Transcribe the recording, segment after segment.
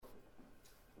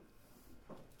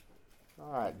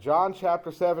All right, John chapter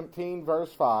 17,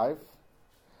 verse 5.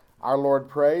 Our Lord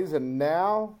prays, "And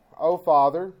now, O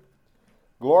Father,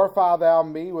 glorify thou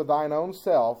me with thine own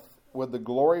self, with the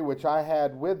glory which I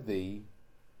had with thee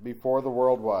before the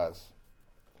world was."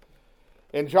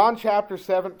 In John chapter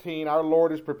 17, our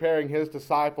Lord is preparing his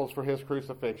disciples for his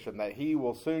crucifixion, that he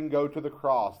will soon go to the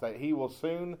cross, that he will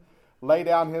soon lay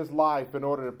down his life in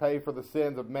order to pay for the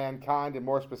sins of mankind, and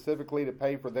more specifically to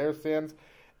pay for their sins,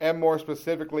 and more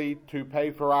specifically to pay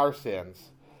for our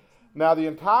sins. Now, the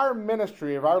entire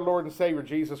ministry of our Lord and Savior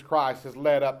Jesus Christ has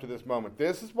led up to this moment.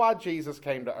 This is why Jesus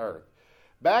came to earth.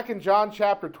 Back in John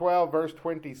chapter 12, verse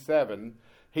 27,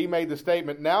 he made the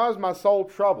statement, "Now is my soul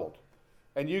troubled."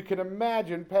 And you can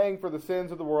imagine paying for the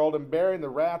sins of the world and bearing the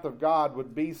wrath of God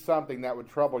would be something that would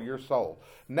trouble your soul.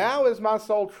 "Now is my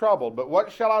soul troubled, but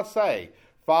what shall I say?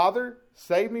 Father,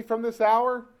 save me from this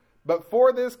hour? But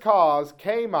for this cause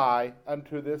came I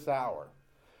unto this hour."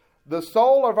 The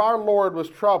soul of our Lord was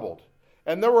troubled.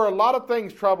 And there were a lot of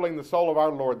things troubling the soul of our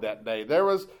Lord that day. There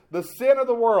was the sin of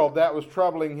the world that was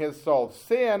troubling his soul.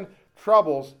 Sin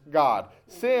troubles God.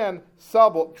 Sin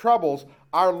troubles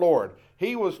our Lord.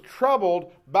 He was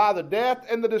troubled by the death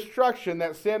and the destruction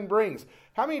that sin brings.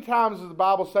 How many times does the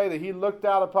Bible say that he looked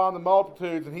out upon the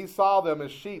multitudes and he saw them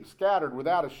as sheep scattered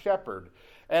without a shepherd,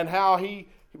 and how he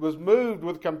was moved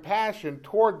with compassion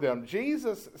toward them?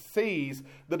 Jesus sees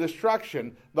the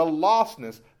destruction, the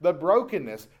lostness, the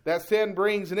brokenness that sin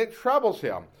brings, and it troubles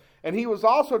him. And he was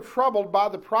also troubled by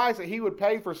the price that he would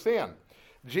pay for sin.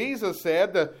 Jesus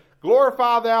said,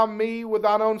 "Glorify thou me with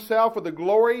thine own self, with the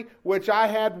glory which I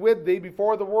had with thee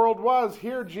before the world was."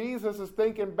 Here Jesus is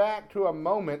thinking back to a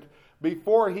moment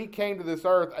before he came to this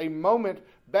earth, a moment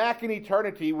back in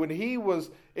eternity when he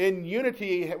was in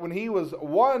unity, when he was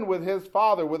one with his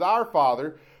Father, with our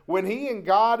Father, when he and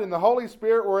God and the Holy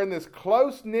Spirit were in this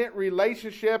close-knit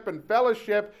relationship and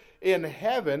fellowship in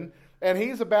heaven, and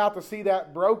he's about to see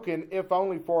that broken, if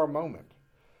only for a moment.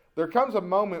 There comes a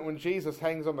moment when Jesus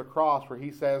hangs on the cross where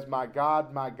he says, my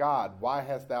God, why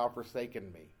hast thou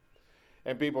forsaken me?"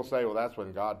 And people say, well, that's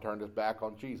when God turned his back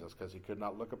on Jesus because he could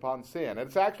not look upon sin. And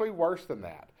it's actually worse than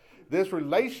that. This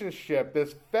relationship,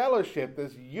 this fellowship,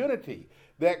 this unity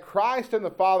that Christ and the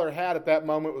Father had at that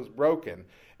moment was broken.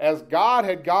 As God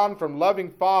had gone from loving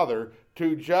Father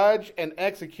to judge and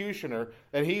executioner,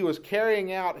 and he was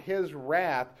carrying out his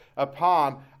wrath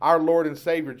upon our Lord and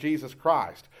Savior Jesus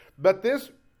Christ. But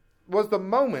this was the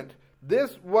moment,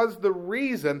 this was the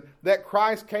reason that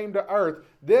Christ came to earth.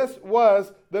 This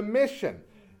was the mission.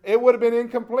 It would have been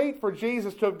incomplete for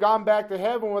Jesus to have gone back to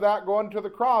heaven without going to the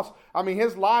cross. I mean,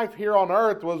 his life here on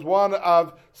earth was one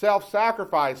of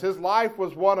self-sacrifice. His life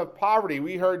was one of poverty.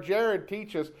 We heard Jared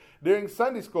teach us during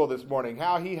Sunday school this morning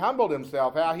how he humbled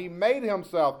himself, how he made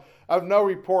himself of no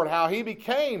report, how he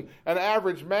became an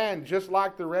average man just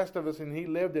like the rest of us, and he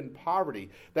lived in poverty,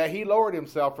 that he lowered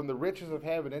himself from the riches of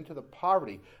heaven into the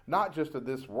poverty, not just of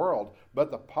this world,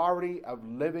 but the poverty of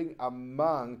living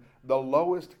among the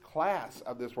lowest class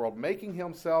of this world, making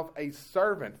himself a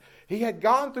servant. He had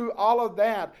gone through all of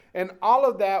that, and all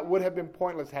of that would have been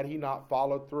pointless had he not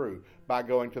followed through by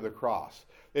going to the cross.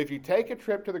 If you take a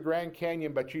trip to the Grand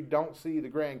Canyon but you don't see the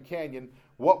Grand Canyon,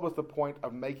 what was the point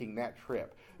of making that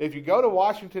trip? If you go to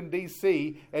Washington,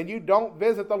 D.C., and you don't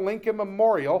visit the Lincoln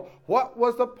Memorial, what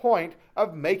was the point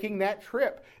of making that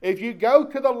trip? If you go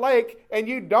to the lake and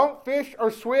you don't fish or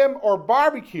swim or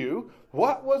barbecue,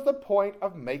 what was the point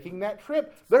of making that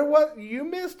trip? You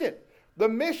missed it. The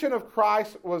mission of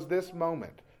Christ was this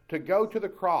moment, to go to the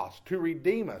cross, to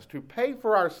redeem us, to pay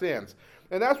for our sins.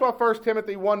 And that's what 1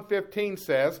 Timothy 1:15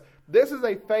 says. "This is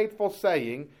a faithful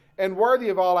saying and worthy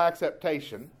of all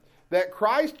acceptation, that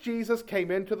Christ Jesus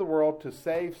came into the world to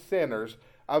save sinners,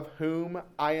 of whom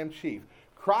I am chief."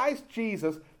 Christ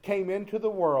Jesus came into the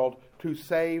world to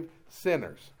save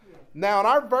sinners. Now, in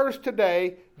our verse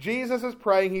today, Jesus is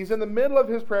praying. He's in the middle of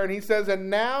his prayer, and he says, "And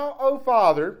now, O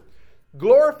Father,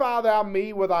 glorify thou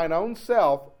me with thine own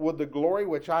self, with the glory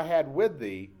which I had with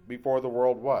thee before the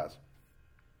world was."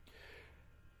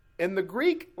 In the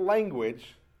Greek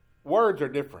language, words are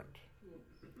different.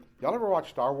 Y'all ever watch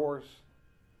Star Wars?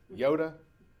 Yoda?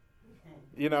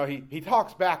 You know, he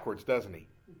talks backwards, doesn't he?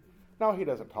 No, he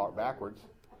doesn't talk backwards.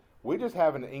 We just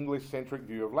have an English-centric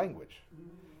view of language.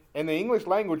 In the English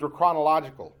language, we're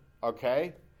chronological,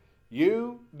 okay?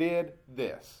 You did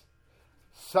this.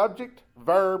 Subject,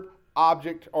 verb,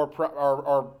 object, or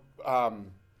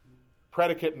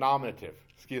predicate nominative.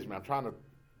 Excuse me, I'm trying to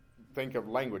think of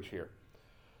language here.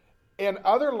 In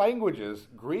other languages,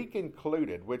 Greek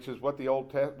included, which is what the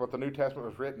New Testament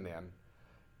was written in,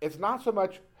 it's not so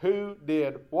much who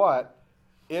did what,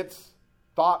 it's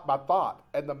thought by thought.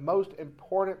 And the most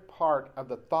important part of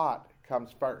the thought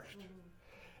comes first.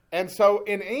 And so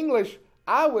in English,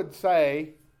 I would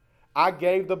say, I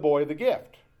gave the boy the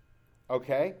gift.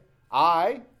 Okay?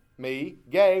 Me,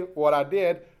 gave what I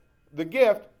did. The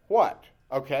gift, what?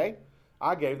 Okay?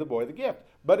 I gave the boy the gift.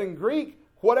 But in Greek,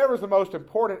 whatever's the most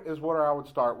important is where I would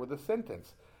start with the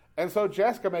sentence. And so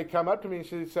Jessica may come up to me and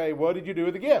she'd say, what did you do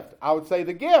with the gift? I would say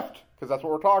the gift, because that's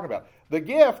what we're talking about. The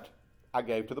gift I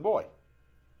gave to the boy.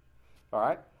 All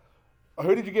right?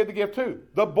 Who did you give the gift to?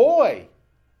 The boy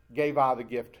gave I the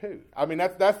gift to. I mean,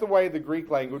 that's the way the Greek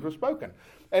language was spoken.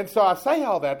 And so I say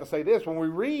all that to say this. When we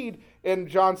read in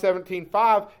John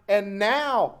 17:5, and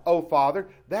now, O Father,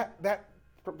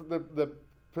 the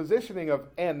positioning of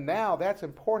and now, that's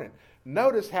important.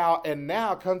 Notice how and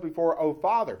now comes before O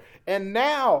Father. And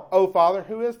now, O Father,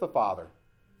 who is the Father?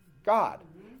 God.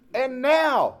 And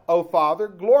now, O Father,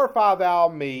 glorify thou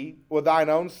me with thine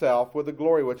own self, with the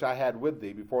glory which I had with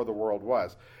thee before the world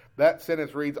was. That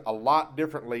sentence reads a lot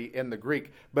differently in the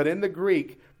Greek. But in the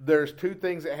Greek, there's two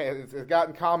things that it's got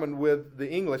in common with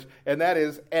the English, and that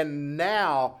is, and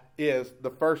now is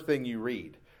the first thing you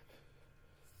read.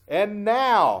 And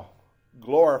now,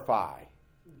 glorify.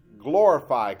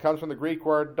 Glorify comes from the Greek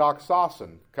word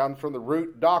doxosin, comes from the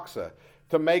root doxa,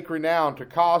 to make renowned, to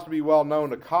cause to be well known,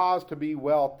 to cause to be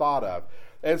well thought of.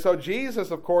 And so Jesus,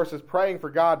 of course, is praying for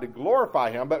God to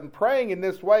glorify him, but in praying in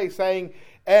this way, saying,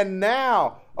 and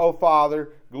now, O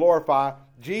Father, glorify,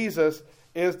 Jesus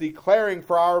is declaring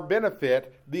for our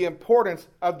benefit the importance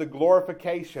of the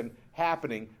glorification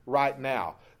happening right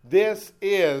now. This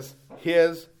is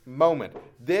his moment.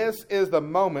 This is the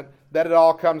moment that it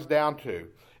all comes down to.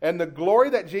 And the glory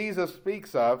that Jesus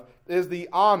speaks of is the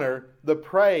honor, the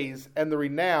praise, and the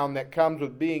renown that comes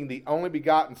with being the only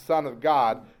begotten Son of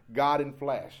God, God in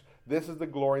flesh. This is the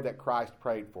glory that Christ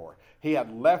prayed for. He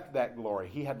had left that glory.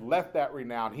 He had left that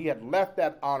renown. He had left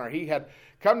that honor. He had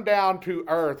come down to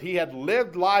earth. He had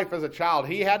lived life as a child.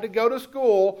 He had to go to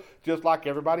school just like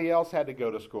everybody else had to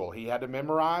go to school. He had to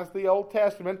memorize the Old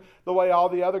Testament the way all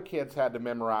the other kids had to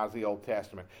memorize the Old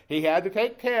Testament. He had to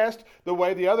take tests the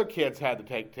way the other kids had to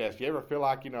take tests. You ever feel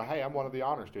like, hey, I'm one of the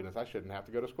honor students. I shouldn't have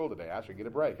to go to school today. I should get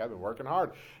a break. I've been working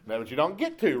hard. But you don't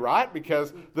get to, right?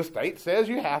 Because the state says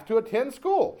you have to attend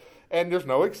school. And there's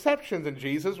no exceptions, and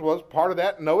Jesus was part of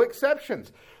that, no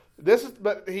exceptions.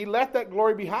 But he left that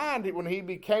glory behind. When he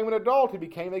became an adult, he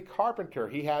became a carpenter.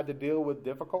 He had to deal with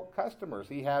difficult customers.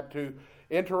 He had to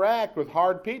interact with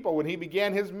hard people. When he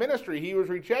began his ministry, he was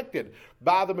rejected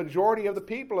by the majority of the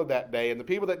people of that day. And the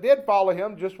people that did follow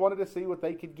him just wanted to see what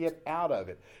they could get out of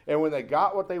it. And when they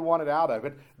got what they wanted out of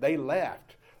it, they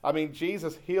left. I mean,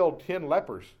 Jesus healed 10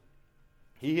 lepers.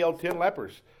 He healed 10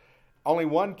 lepers. Only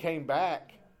one came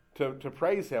back to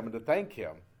praise him and to thank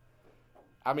him.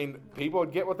 I mean, people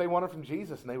would get what they wanted from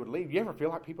Jesus and they would leave. You ever feel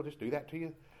like people just do that to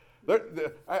you?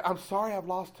 I'm sorry I've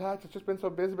lost touch. It's just been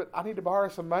so busy, but I need to borrow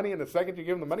some money. And the second you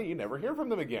give them the money, you never hear from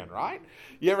them again, right?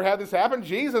 You ever had this happen?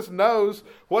 Jesus knows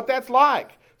what that's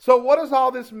like. So what does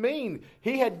all this mean?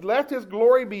 He had left his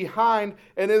glory behind,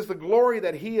 and is the glory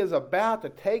that he is about to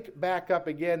take back up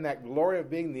again, that glory of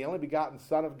being the only begotten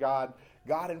Son of God,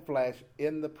 God in flesh,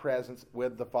 in the presence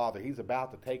with the Father. He's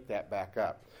about to take that back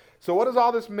up. So what does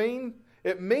all this mean?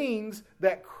 It means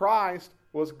that Christ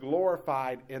was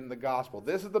glorified in the gospel.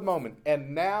 This is the moment.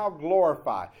 And now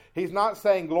glorify. He's not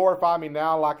saying glorify me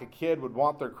now like a kid would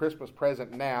want their Christmas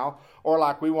present now, or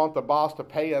like we want the boss to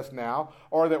pay us now,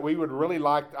 or that we would really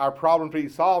like our problem to be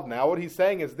solved now. What he's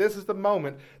saying is this is the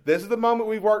moment. This is the moment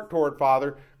we've worked toward,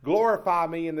 Father. Glorify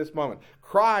me in this moment.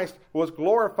 Christ was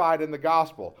glorified in the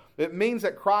gospel. It means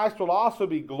that Christ will also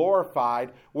be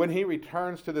glorified when he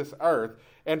returns to this earth.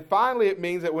 And finally, it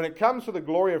means that when it comes to the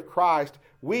glory of Christ,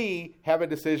 we have a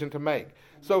decision to make.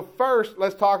 So first,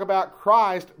 let's talk about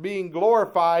Christ being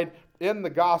glorified in the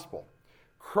gospel.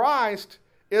 Christ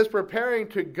is preparing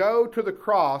to go to the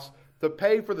cross to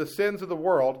pay for the sins of the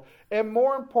world. And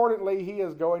more importantly, he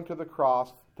is going to the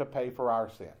cross to pay for our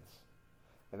sins.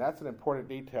 And that's an important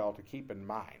detail to keep in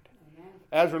mind.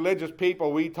 As religious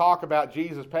people, we talk about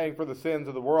Jesus paying for the sins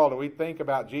of the world, and we think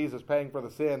about Jesus paying for the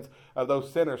sins of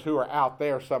those sinners who are out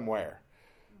there somewhere.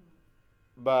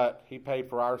 But he paid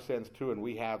for our sins too, and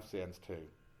we have sins too.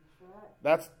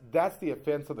 That's the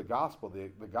offense of the gospel.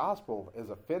 The gospel is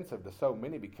offensive to so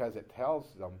many because it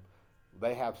tells them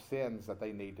they have sins that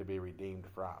they need to be redeemed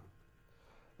from.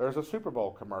 There's a Super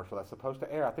Bowl commercial that's supposed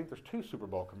to air. I think there's 2 Super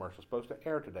Bowl commercials supposed to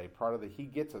air today, part of the He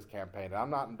Gets Us campaign. And I'm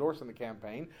not endorsing the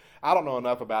campaign. I don't know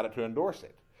enough about it to endorse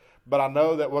it. But I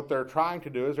know that what they're trying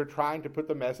to do is they're trying to put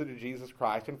the message of Jesus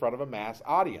Christ in front of a mass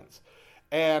audience.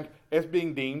 And it's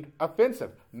being deemed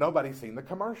offensive. Nobody's seen the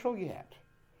commercial yet.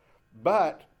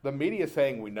 But the media is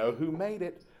saying, we know who made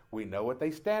it. We know what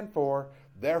they stand for.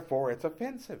 Therefore, it's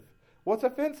offensive. What's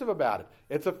offensive about it?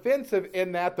 It's offensive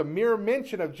in that the mere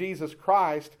mention of Jesus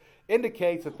Christ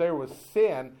indicates that there was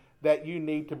sin that you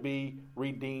need to be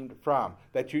redeemed from,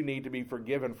 that you need to be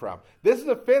forgiven from. This is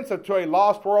offensive to a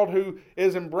lost world who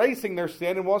is embracing their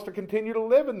sin and wants to continue to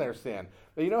live in their sin.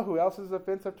 But you know who else is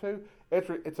offensive to?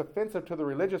 It's offensive to the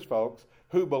religious folks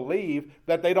who believe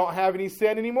that they don't have any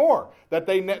sin anymore, that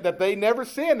they never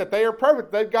sin, that they are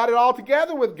perfect, they've got it all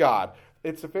together with God.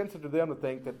 It's offensive to them to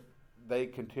think that they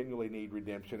continually need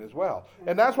redemption as well.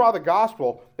 And that's why the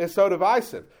gospel is so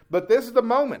divisive. But this is the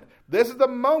moment. This is the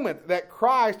moment that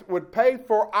Christ would pay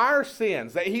for our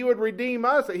sins, that he would redeem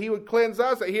us, that he would cleanse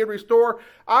us, that he would restore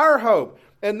our hope.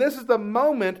 And this is the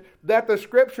moment that the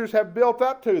scriptures have built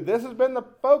up to. This has been the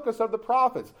focus of the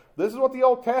prophets. This is what the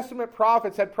Old Testament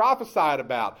prophets had prophesied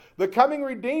about. The coming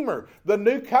Redeemer, the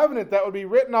new covenant that would be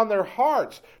written on their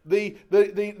hearts, the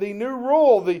new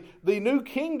rule, the new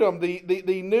kingdom,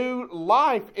 the new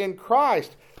life in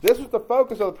Christ. This was the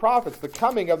focus of the prophets, the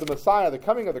coming of the Messiah, the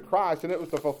coming of the Christ, and it was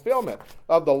the fulfillment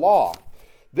of the law.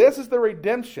 This is the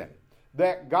redemption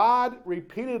that God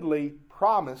repeatedly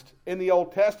promised in the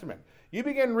Old Testament. You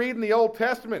begin reading the Old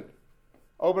Testament.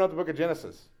 Open up the book of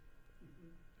Genesis.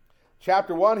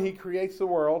 Chapter 1, he creates the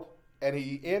world, and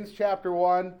he ends chapter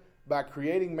 1 by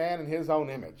creating man in his own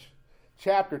image.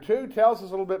 Chapter 2 tells us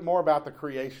a little bit more about the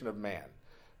creation of man.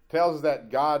 Tells us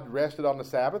that God rested on the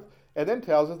Sabbath, and then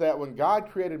tells us that when God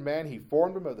created man, he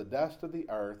formed him of the dust of the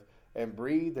earth and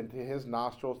breathed into his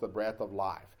nostrils the breath of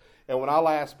life. And when I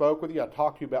last spoke with you, I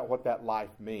talked to you about what that life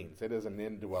means. It is an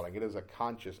indwelling. It is a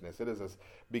consciousness. It is a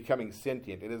becoming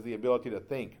sentient. It is the ability to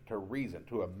think, to reason,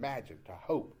 to imagine, to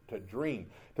hope, to dream,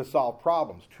 to solve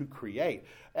problems, to create.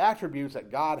 Attributes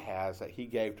that God has that he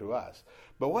gave to us.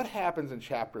 But what happens in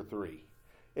chapter 3?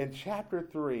 In chapter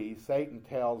 3, Satan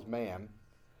tells man,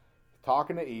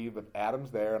 talking to Eve, but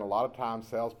Adam's there, and a lot of times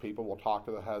salespeople will talk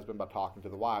to the husband by talking to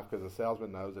the wife, because the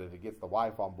salesman knows that if he gets the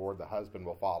wife on board, the husband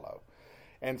will follow.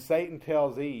 And Satan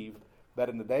tells Eve that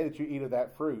in the day that you eat of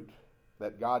that fruit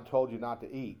that God told you not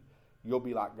to eat, you'll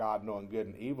be like God, knowing good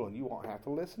and evil, and you won't have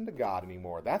to listen to God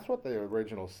anymore. That's what the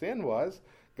original sin was.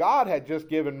 God had just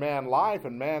given man life,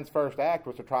 and man's first act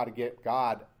was to try to get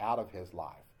God out of his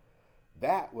life.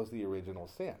 That was the original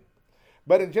sin.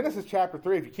 But in Genesis chapter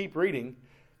 3, if you keep reading,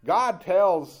 God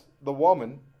tells the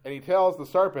woman, and he tells the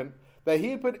serpent, that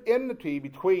he put enmity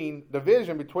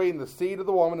division between the seed of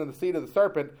the woman and the seed of the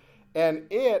serpent, and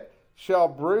it shall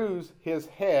bruise his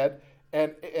head,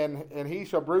 and he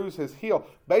shall bruise his heel.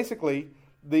 Basically,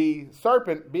 the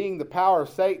serpent being the power of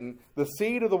Satan, the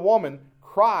seed of the woman,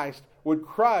 Christ, would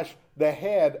crush the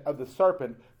head of the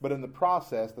serpent, but in the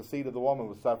process, the seed of the woman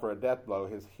would suffer a death blow.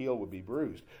 His heel would be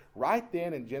bruised. Right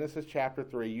then in Genesis chapter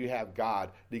 3, you have God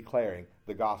declaring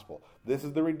the gospel. This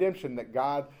is the redemption that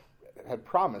God had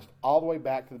promised all the way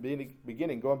back to the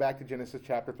beginning, going back to Genesis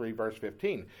chapter 3, verse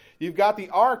 15. You've got the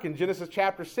ark in Genesis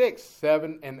chapter 6,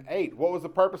 7, and 8. What was the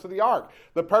purpose of the ark?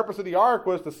 The purpose of the ark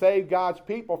was to save God's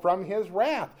people from his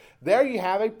wrath. There you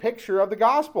have a picture of the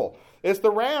gospel. It's the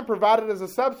ram provided as a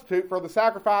substitute for the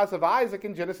sacrifice of Isaac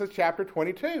in Genesis chapter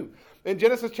 22. In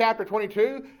Genesis chapter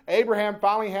 22, Abraham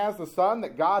finally has the son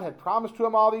that God had promised to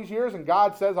him all these years, and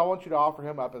God says, I want you to offer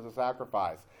him up as a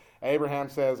sacrifice. Abraham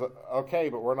says, okay,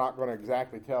 but we're not going to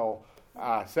exactly tell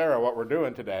Sarah what we're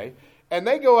doing today. And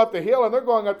they go up the hill, and they're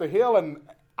going up the hill, and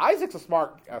Isaac's a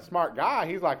smart guy.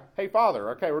 He's like, hey, Father,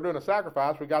 okay, we're doing a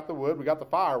sacrifice. We got the wood, we got the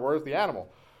fire. Where's the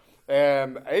animal?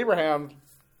 And Abraham,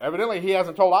 evidently he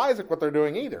hasn't told Isaac what they're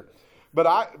doing either.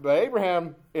 But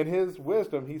Abraham, in his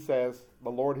wisdom, he says,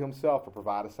 the Lord himself will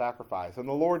provide a sacrifice. And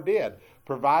the Lord did,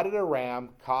 provided a ram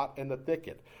caught in the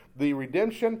thicket. The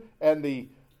redemption and the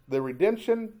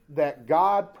redemption that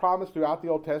God promised throughout the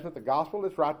Old Testament, the gospel,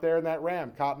 is right there in that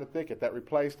ram caught in the thicket that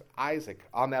replaced Isaac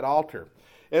on that altar.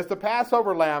 It's the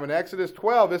Passover lamb in Exodus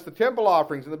 12. It's the temple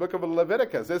offerings in the book of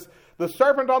Leviticus. It's the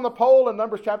serpent on the pole in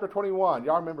Numbers chapter 21.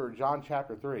 Y'all remember John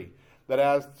chapter 3, that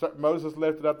as Moses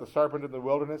lifted up the serpent in the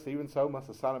wilderness, even so must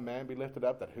the Son of Man be lifted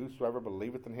up, that whosoever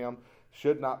believeth in him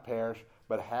should not perish,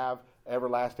 but have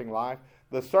everlasting life.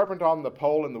 The serpent on the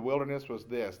pole in the wilderness was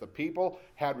this. The people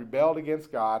had rebelled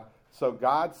against God, so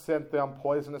God sent them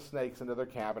poisonous snakes into their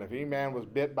camp, and if any man was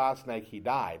bit by a snake, he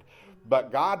died.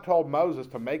 But God told Moses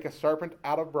to make a serpent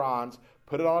out of bronze,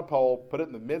 put it on a pole, put it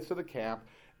in the midst of the camp,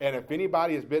 and if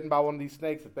anybody is bitten by one of these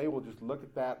snakes, if they will just look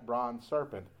at that bronze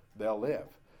serpent, they'll live.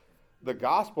 The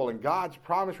gospel and God's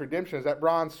promised redemption is that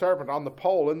bronze serpent on the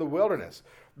pole in the wilderness.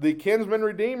 the kinsman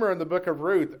redeemer in the book of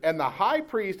Ruth, and the high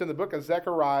priest in the book of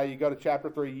Zechariah. You go to chapter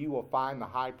 3, you will find the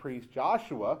high priest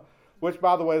Joshua, which,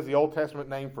 by the way, is the Old Testament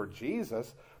name for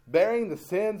Jesus, bearing the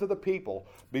sins of the people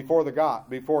before God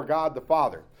the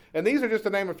Father. And these are just to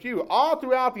name a few. All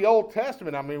throughout the Old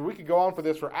Testament, I mean, we could go on for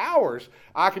this for hours.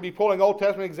 I could be pulling Old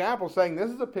Testament examples saying this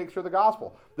is a picture of the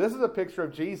gospel. This is a picture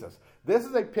of Jesus. This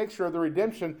is a picture of the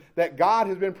redemption that God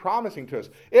has been promising to us.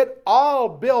 It all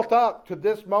built up to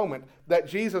this moment that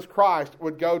Jesus Christ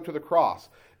would go to the cross.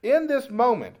 In this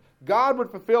moment, God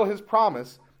would fulfill his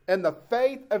promise, and the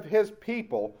faith of his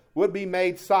people would be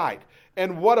made sight.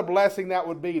 And what a blessing that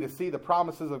would be to see the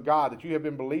promises of God that you have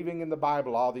been believing in the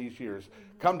Bible all these years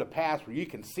come to pass where you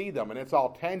can see them and it's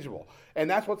all tangible. And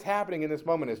that's what's happening in this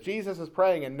moment as Jesus is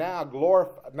praying, and now,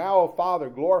 O Father,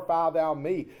 glorify thou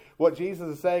me. What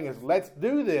Jesus is saying is, let's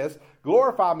do this,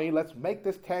 glorify me, let's make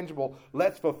this tangible,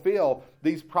 let's fulfill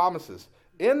these promises.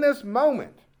 In this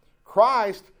moment,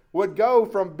 Christ would go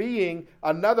from being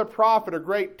another prophet or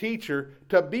great teacher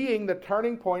to being the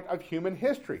turning point of human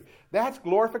history. That's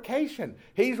glorification.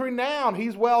 He's renowned.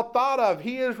 He's well thought of.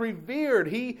 He is revered.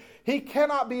 He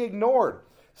cannot be ignored.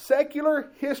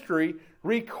 Secular history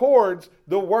records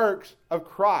the works of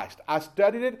Christ. I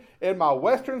studied it in my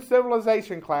Western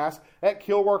Civilization class at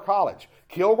Kilgore College.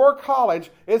 Kilgore College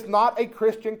is not a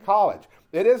Christian college.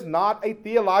 It is not a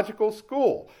theological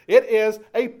school. It is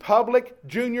a public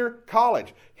junior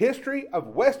college. History of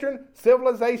Western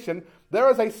civilization. There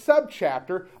is a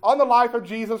subchapter on the life of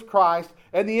Jesus Christ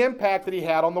and the impact that he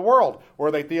had on the world.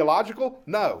 Were they theological?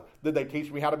 No. Did they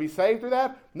teach me how to be saved through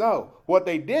that? No. What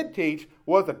they did teach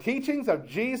was the teachings of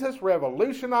Jesus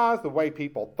revolutionized the way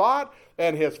people thought,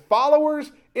 and his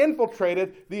followers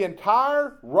infiltrated the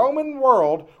entire Roman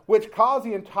world, which caused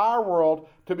the entire world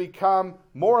to become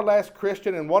more or less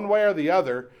Christian in one way or the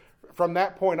other. From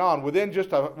that point on,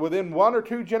 within 1 or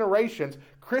 2 generations,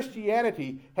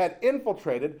 Christianity had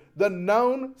infiltrated the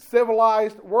known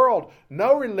civilized world.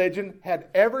 No religion had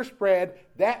ever spread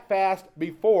that fast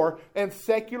before, and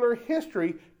secular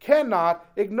history cannot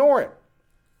ignore it.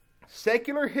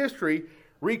 Secular history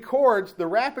records the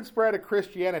rapid spread of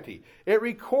Christianity. It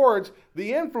records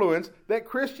the influence that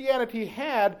Christianity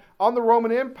had on the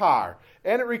Roman Empire.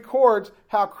 And it records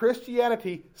how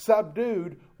Christianity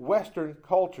subdued Western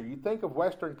culture. You think of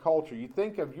Western culture, you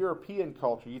think of European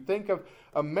culture, you think of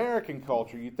American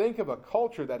culture, you think of a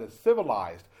culture that is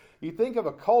civilized. You think of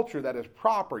a culture that is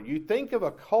proper. You think of a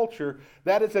culture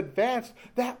that is advanced.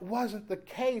 That wasn't the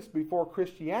case before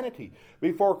Christianity.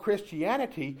 Before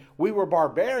Christianity, we were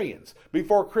barbarians.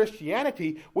 Before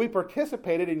Christianity, we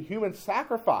participated in human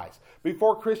sacrifice.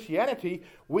 Before Christianity,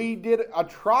 we did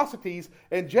atrocities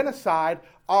and genocide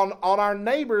on our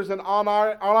neighbors and on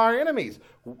our enemies.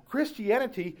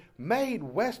 Christianity made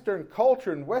Western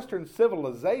culture and Western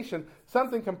civilization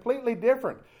something completely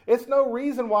different. It's no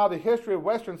reason why the history of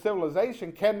Western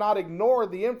civilization cannot ignore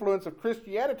the influence of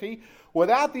Christianity.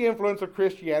 Without the influence of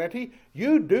Christianity,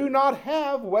 you do not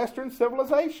have Western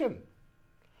civilization.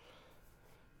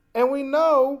 And we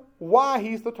know why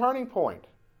he's the turning point.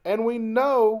 And we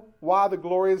know why the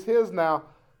glory is his. Now,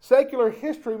 secular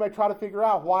history may try to figure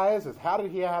out, why is this? How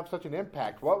did he have such an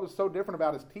impact? What was so different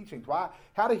about his teachings?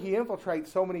 How did he infiltrate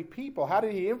so many people? How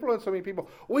did he influence so many people?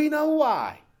 We know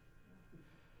why.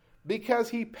 Because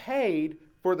he paid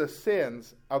for the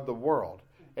sins of the world,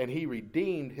 and he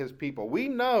redeemed his people. We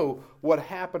know what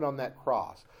happened on that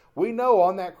cross. We know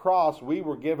on that cross we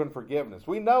were given forgiveness.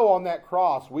 We know on that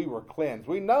cross we were cleansed.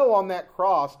 We know on that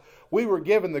cross we were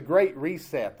given the great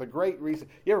reset. The great reset.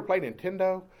 You ever played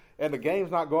Nintendo? And the game's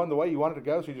not going the way you want it to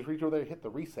go, so you just reach over there and hit the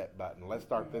reset button. Let's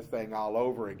start this thing all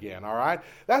over again, all right?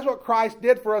 That's what Christ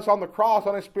did for us on the cross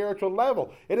on a spiritual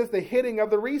level. It is the hitting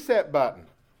of the reset button.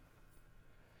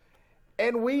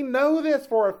 And we know this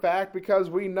for a fact because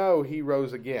we know he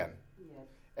rose again. Yes.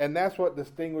 And that's what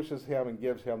distinguishes him and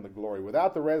gives him the glory.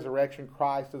 Without the resurrection,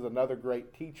 Christ is another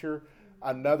great teacher,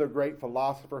 another great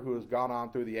philosopher who has gone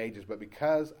on through the ages. But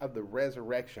because of the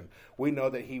resurrection, we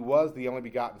know that he was the only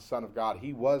begotten Son of God.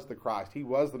 He was the Christ. He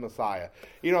was the Messiah.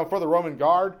 You know, for the Roman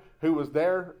guard who was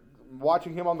there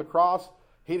watching him on the cross,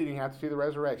 he didn't even have to see the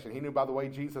resurrection. He knew by the way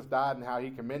Jesus died and how he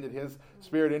commended his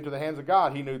spirit into the hands of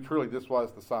God, he knew truly this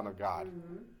was the Son of God.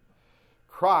 Mm-hmm.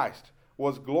 Christ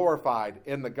was glorified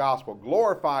in the gospel,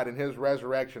 glorified in his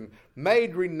resurrection,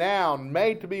 made renowned,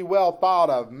 made to be well thought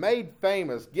of, made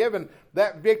famous, given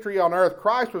that victory on earth.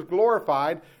 Christ was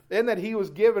glorified in that he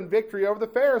was given victory over the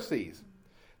Pharisees.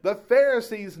 The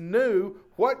Pharisees knew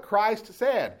what Christ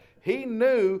said. They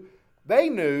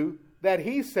knew that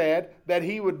he said that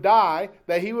he would die,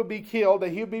 that he would be killed, that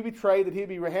he would be betrayed, that he'd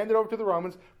be handed over to the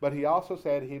Romans, but he also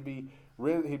said he'd be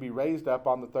he'd be raised up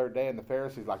on the third day. And the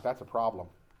Pharisees like, that's a problem.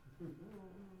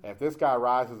 And if this guy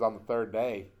rises on the third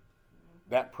day,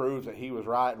 that proves that he was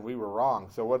right and we were wrong.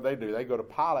 So what do? They go to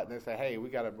Pilate and they say, hey, we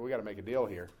got to make a deal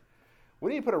here.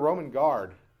 We need to put a Roman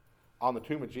guard on the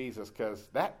tomb of Jesus, because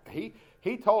he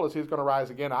told us he was going to rise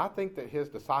again. I think that his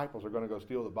disciples are going to go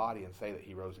steal the body and say that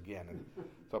he rose again. And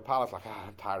so Pilate's like,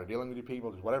 I'm tired of dealing with you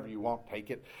people. Just whatever you want,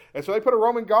 take it. And so they put a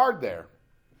Roman guard there.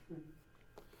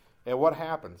 And what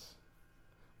happens?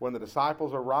 When the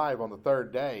disciples arrive on the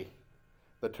third day,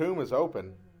 the tomb is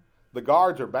open, the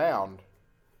guards are bound,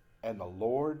 and the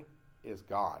Lord is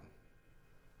gone.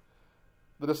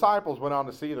 The disciples went on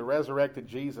to see the resurrected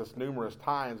Jesus numerous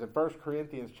times, and 1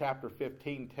 Corinthians chapter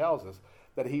 15 tells us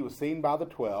that he was seen by the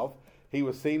 12, he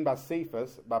was seen by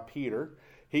Cephas, by Peter,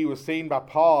 he was seen by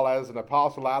Paul as an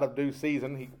apostle out of due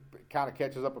season. He kind of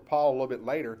catches up with Paul a little bit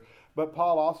later, but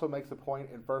Paul also makes a point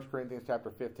in 1 Corinthians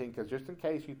chapter 15, because just in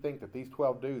case you think that these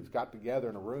 12 dudes got together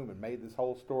in a room and made this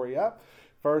whole story up,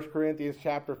 1 Corinthians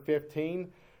chapter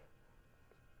 15,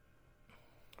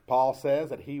 Paul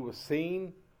says that he was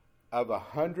seen of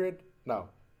 500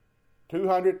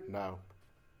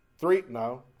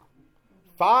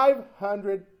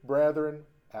 brethren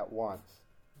at once.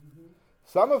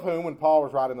 Some of whom, when Paul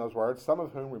was writing those words, some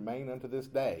of whom remain unto this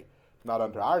day. Not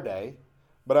unto our day,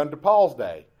 but unto Paul's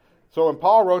day. So when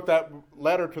Paul wrote that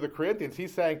letter to the Corinthians,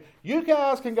 he's saying, you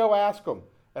guys can go ask them.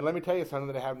 And let me tell you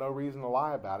something, they have no reason to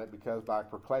lie about it, because by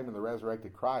proclaiming the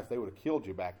resurrected Christ, they would have killed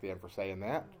you back then for saying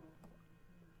that.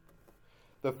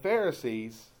 The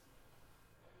Pharisees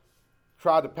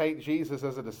tried to paint Jesus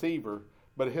as a deceiver,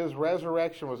 but his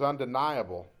resurrection was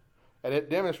undeniable, and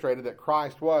it demonstrated that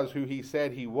Christ was who he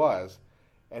said he was,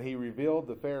 and he revealed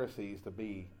the Pharisees to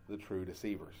be the true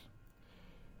deceivers.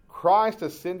 Christ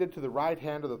ascended to the right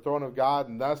hand of the throne of God,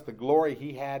 and thus the glory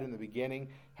he had in the beginning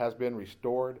has been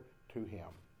restored to him.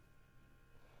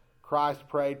 Christ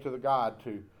prayed to the God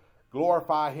to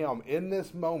glorify him in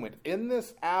this moment, in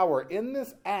this hour, in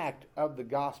this act of the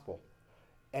gospel.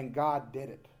 And God did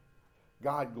it.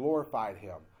 God glorified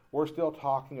him. We're still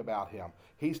talking about him.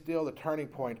 He's still the turning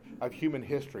point of human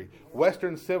history.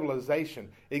 Western civilization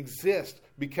exists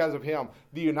because of him.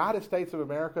 The United States of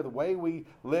America, the way we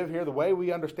live here, the way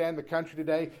we understand the country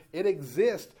today, it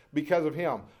exists because of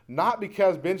him. Not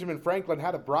because Benjamin Franklin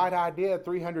had a bright idea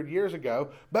 300 years ago,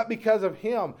 but because of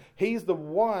him. He's the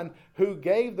one who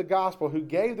gave the gospel, who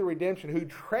gave the redemption, who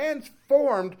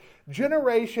transformed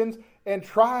generations and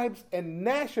tribes and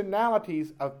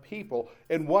nationalities of people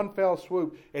in one fell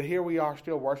swoop. And here we are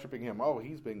still worshiping him. Oh,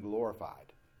 he's been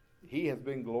glorified. He has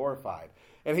been glorified.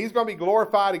 And he's going to be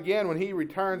glorified again when he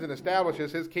returns and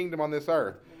establishes his kingdom on this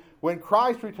earth. When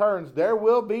Christ returns, there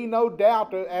will be no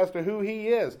doubt as to who he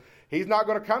is. He's not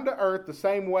going to come to earth the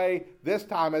same way this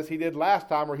time as he did last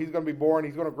time, where he's going to be born,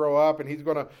 he's going to grow up, and he's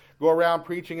going to go around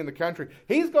preaching in the country.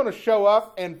 He's going to show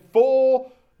up in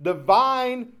full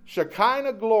divine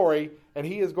Shekinah glory, and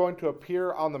he is going to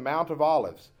appear on the Mount of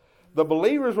Olives. The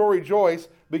believers will rejoice,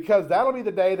 because that'll be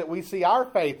the day that we see our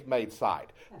faith made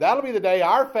sight. That'll be the day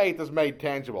our faith is made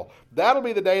tangible. That'll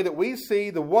be the day that we see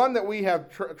the one that we have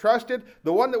trusted,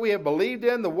 the one that we have believed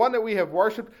in, the one that we have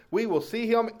worshiped. We will see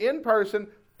him in person,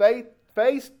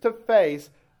 face to face,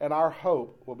 and our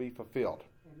hope will be fulfilled.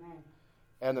 Amen.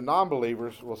 And the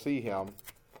non-believers will see him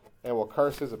and will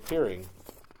curse his appearing.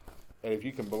 And if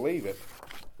you can believe it,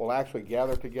 will actually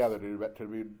gather together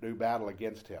to do battle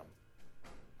against him.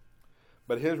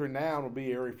 But his renown will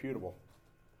be irrefutable.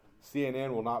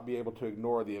 CNN will not be able to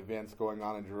ignore the events going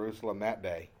on in Jerusalem that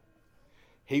day.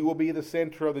 He will be the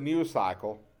center of the news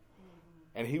cycle,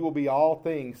 and he will be all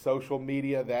things social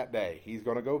media that day. He's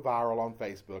going to go viral on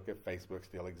Facebook, if Facebook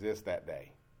still exists that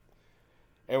day.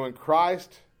 And when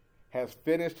Christ has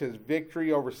finished his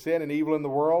victory over sin and evil in the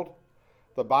world,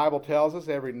 the Bible tells us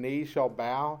every knee shall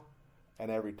bow and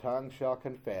every tongue shall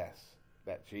confess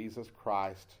that Jesus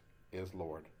Christ is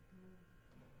Lord.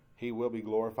 He will be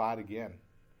glorified again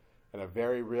in a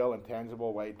very real and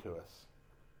tangible way to us.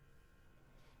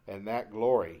 And that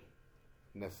glory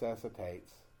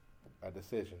necessitates a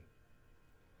decision.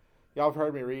 Y'all have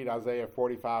heard me read Isaiah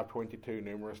 45:22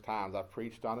 numerous times. I've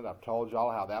preached on it. I've told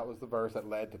y'all how that was the verse that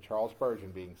led to Charles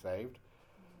Spurgeon being saved.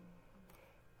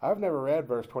 I've never read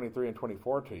verse 23 and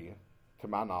 24 to you, to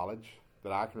my knowledge,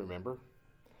 that I can remember.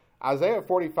 Isaiah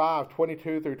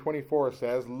 45:22 through 24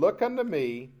 says, "Look unto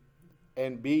me,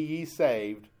 and be ye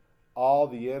saved, all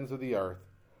the ends of the earth.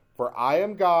 For I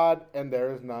am God, and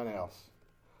there is none else.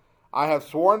 I have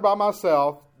sworn by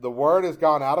myself, the word is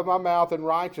gone out of my mouth in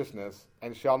righteousness,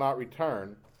 and shall not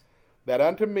return, that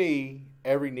unto me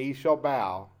every knee shall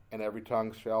bow, and every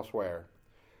tongue shall swear.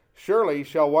 Surely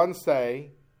shall one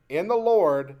say, in the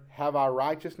Lord have I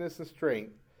righteousness and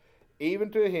strength.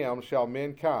 Even to him shall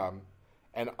men come,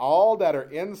 and all that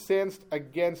are incensed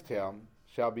against him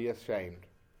shall be ashamed.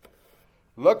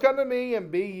 Look unto me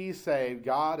and be ye saved.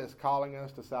 God is calling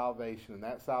us to salvation, and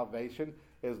that salvation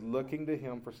is looking to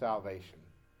him for salvation.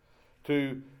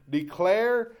 To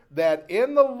declare that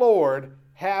in the Lord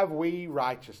have we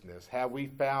righteousness. Have we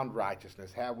found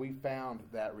righteousness? Have we found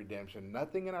that redemption?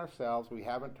 Nothing in ourselves. We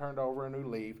haven't turned over a new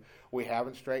leaf. We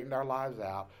haven't straightened our lives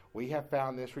out. We have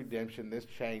found this redemption, this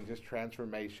change, this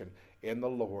transformation in the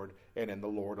Lord and in the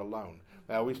Lord alone.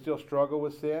 Now, we still struggle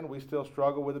with sin. We still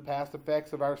struggle with the past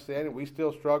effects of our sin. And we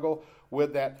still struggle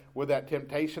with that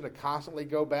temptation to constantly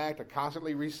go back, to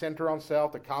constantly recenter on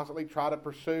self, to constantly try to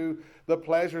pursue the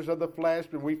pleasures of the flesh.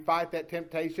 And we fight that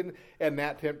temptation, and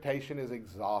that temptation is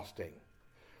exhausting.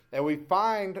 And we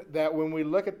find that when we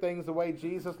look at things the way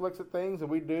Jesus looks at things, and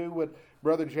we do what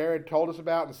Brother Jared told us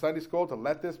about in Sunday school, to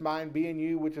let this mind be in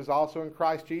you, which is also in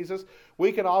Christ Jesus,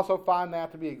 we can also find that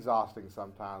to be exhausting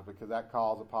sometimes, because that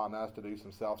calls upon us to do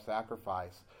some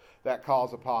self-sacrifice. That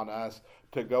calls upon us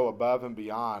to go above and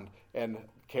beyond and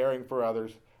caring for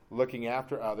others, looking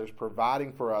after others,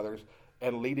 providing for others,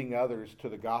 and leading others to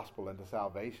the gospel and to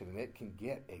salvation. And it can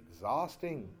get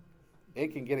exhausting.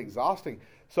 It can get exhausting.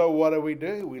 So what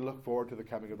do? We look forward to the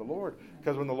coming of the Lord.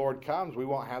 Because when the Lord comes, we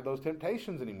won't have those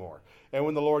temptations anymore. And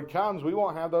when the Lord comes, we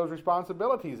won't have those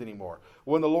responsibilities anymore.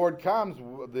 When the Lord comes,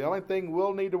 the only thing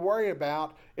we'll need to worry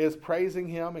about is praising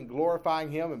him and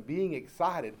glorifying him and being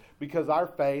excited, because our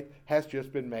faith has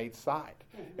just been made sight.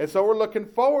 And so we're looking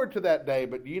forward to that day.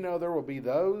 But you know, there will be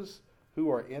those who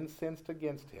are incensed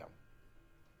against him.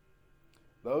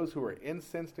 Those who are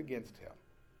incensed against him.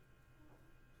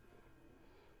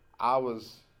 I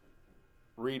was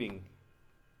reading,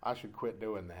 I should quit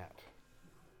doing that,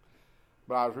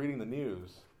 but I was reading the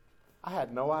news. I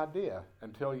had no idea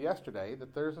until yesterday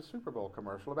that there's a Super Bowl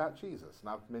commercial about Jesus.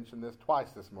 And I've mentioned this twice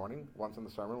this morning, once in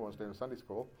the sermon, once during Sunday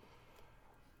school.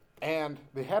 And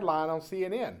the headline on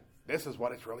CNN, this is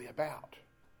what it's really about.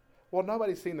 Well,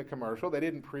 nobody's seen the commercial. They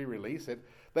didn't pre-release it.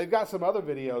 They've got some other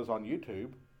videos on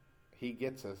YouTube. He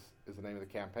Gets Us is the name of the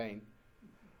campaign.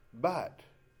 But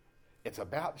it's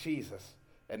about Jesus,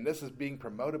 and this is being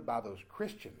promoted by those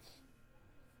Christians.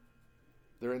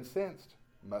 They're incensed.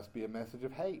 Must be a message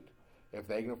of hate. If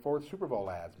they can afford Super Bowl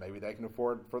ads, maybe they can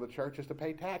afford for the churches to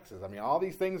pay taxes. I mean, all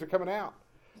these things are coming out.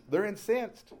 They're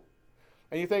incensed.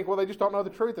 And you think, well, they just don't know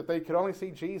the truth. If they could only see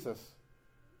Jesus,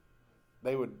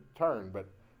 they would turn. But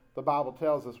the Bible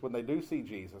tells us when they do see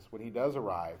Jesus, when he does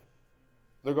arrive,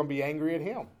 they're going to be angry at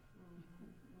him.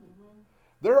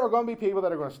 There are going to be people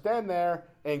that are going to stand there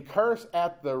and curse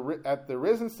at the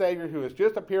risen Savior who has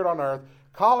just appeared on earth,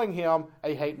 calling him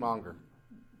a hate monger.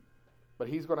 But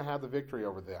he's going to have the victory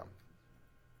over them.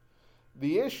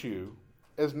 The issue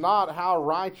is not how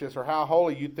righteous or how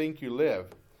holy you think you live.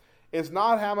 It's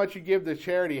not how much you give to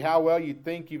charity, how well you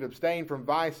think you've abstained from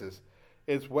vices.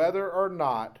 It's whether or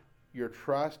not your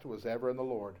trust was ever in the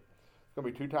Lord. There's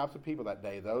going to be two types of people that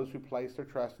day: those who place their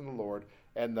trust in the Lord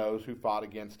and those who fought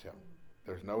against him.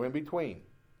 There's no in between.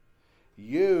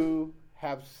 You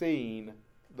have seen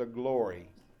the glory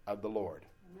of the Lord.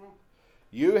 Amen.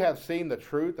 You have seen the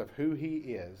truth of who he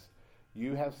is.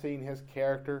 You have seen his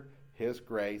character, his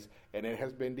grace, and it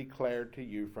has been declared to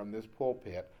you from this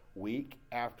pulpit week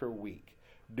after week.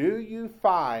 Do you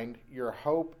find your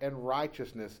hope and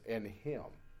righteousness in him?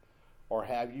 Or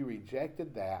have you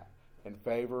rejected that in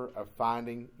favor of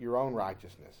finding your own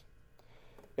righteousness?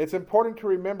 It's important to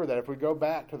remember that if we go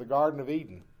back to the Garden of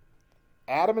Eden,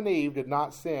 Adam and Eve did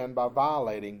not sin by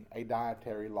violating a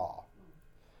dietary law.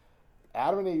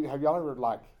 Adam and Eve, have y'all ever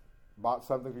bought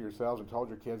something for yourselves and told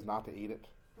your kids not to eat it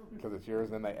because it's yours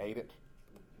and then they ate it?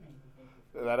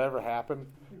 Did that ever happen?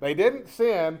 They didn't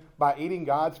sin by eating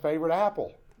God's favorite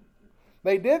apple.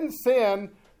 They didn't sin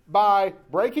by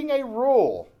breaking a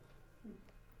rule.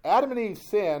 Adam and Eve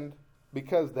sinned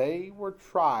because they were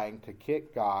trying to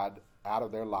kick God out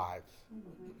of their lives.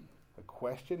 The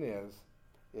question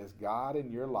is God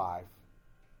in your life,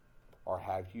 or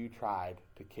have you tried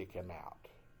to kick him out?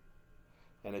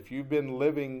 And if you've been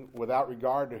living without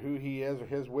regard to who he is or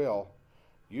his will,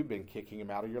 you've been kicking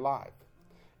him out of your life.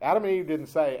 Adam and Eve didn't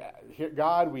say,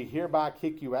 God, we hereby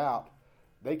kick you out.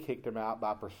 They kicked him out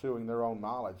by pursuing their own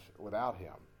knowledge without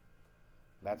him.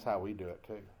 That's how we do it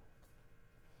too.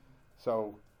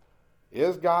 So,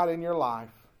 is God in your life?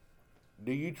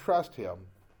 Do you trust him?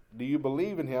 Do you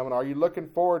believe in him? And are you looking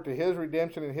forward to his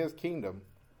redemption and his kingdom?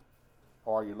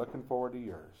 Or are you looking forward to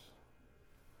yours?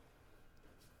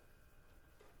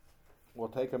 We'll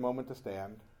take a moment to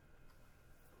stand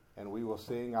and we will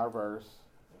sing our verse,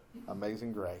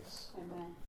 Amazing Grace. Amen.